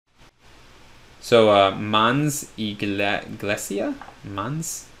So Mans Iglesia?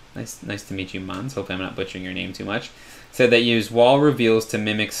 Mans? Nice to meet you, Mans. Hopefully I'm not butchering your name too much. Said that you use wall reveals to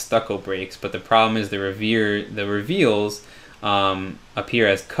mimic stucco breaks, but the problem is the reveals appear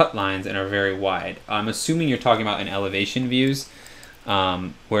as cut lines and are very wide. I'm assuming you're talking about in elevation views,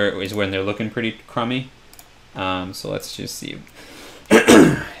 where is when they're looking pretty crummy. So let's just see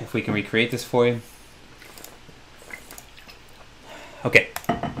if we can recreate this for you. Okay,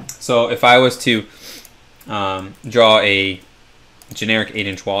 so if I was to draw a generic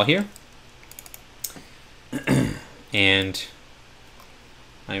 8-inch wall here, and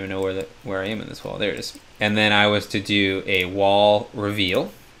I don't even know where I am in this wall. There it is. And then I was to do a wall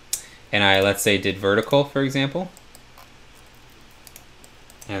reveal, and I, let's say, did vertical, for example.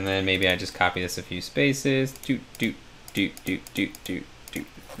 And then maybe I just copy this a few spaces. Okay.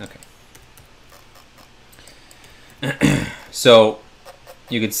 So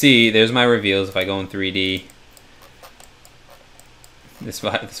you can see there's my reveals. If I go in 3D, this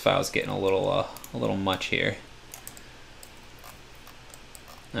file is getting a little much here.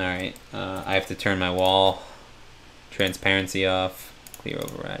 All right, I have to turn my wall transparency off. Clear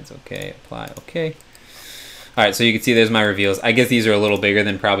overrides. Okay. Apply. Okay. All right, so you can see there's my reveals. I guess these are a little bigger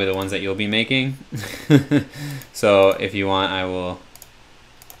than probably the ones that you'll be making. So if you want, I will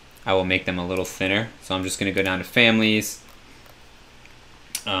make them a little thinner. So I'm just going to go down to families,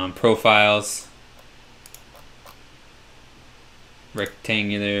 profiles,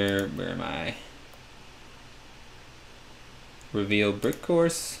 rectangular. Where am I? Reveal brick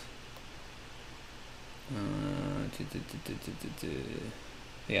course.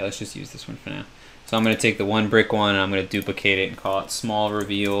 Yeah, let's just use this one for now. So I'm going to take the one brick one and I'm going to duplicate it and call it small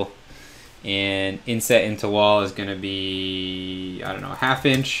reveal. And inset into wall is going to be, I don't know, 1/2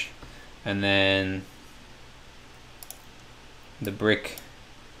 inch. And then the brick,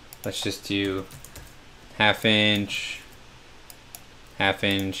 let's just do 1/2 inch, 1/2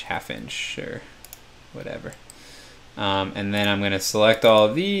 inch, 1/2 inch, or whatever. And then I'm going to select all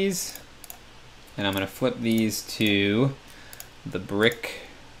of these, and I'm going to flip these to the brick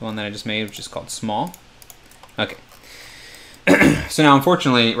one that I just made, which is called small. Okay. So now,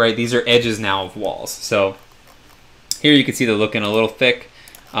 unfortunately, right, these are edges now of walls. So here you can see they're looking a little thick.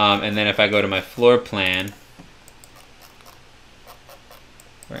 And then if I go to my floor plan,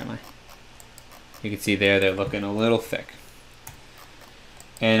 where am I? You can see there they're looking a little thick.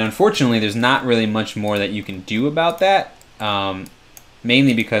 And unfortunately, there's not really much more that you can do about that,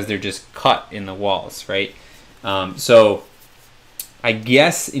 mainly because they're just cut in the walls, right? So I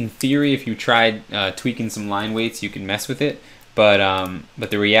guess in theory, if you tried tweaking some line weights, you can mess with it. But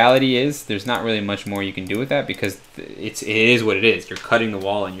the reality is there's not really much more you can do with that because it is what it is. You're cutting the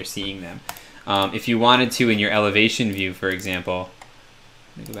wall and you're seeing them. If you wanted to in your elevation view, for example,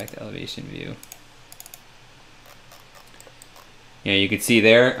 let me go back to elevation view. You know, you could see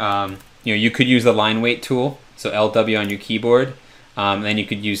there, you know, you could use the line weight tool, so LW on your keyboard. Then you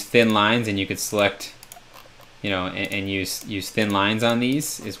could use thin lines and you could select, you know, and use thin lines on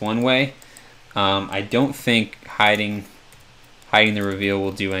these is one way. I don't think hiding the reveal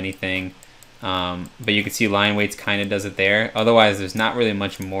will do anything, but you can see line weights kind of does it there. Otherwise, there's not really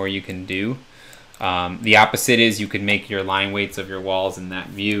much more you can do. The opposite is you could make your line weights of your walls in that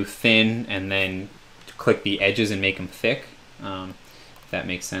view thin and then click the edges and make them thick, if that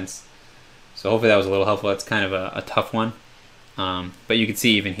makes sense. So hopefully that was a little helpful. That's kind of a tough one. But you can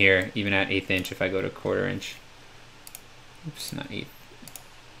see even here, even at 1/8 inch, if I go to 1/4 inch, oops, not 1/8.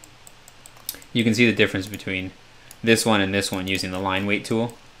 You can see the difference between this one and this one using the line weight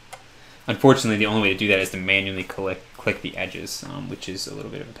tool. Unfortunately, the only way to do that is to manually click the edges, which is a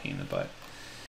little bit of a pain in the butt.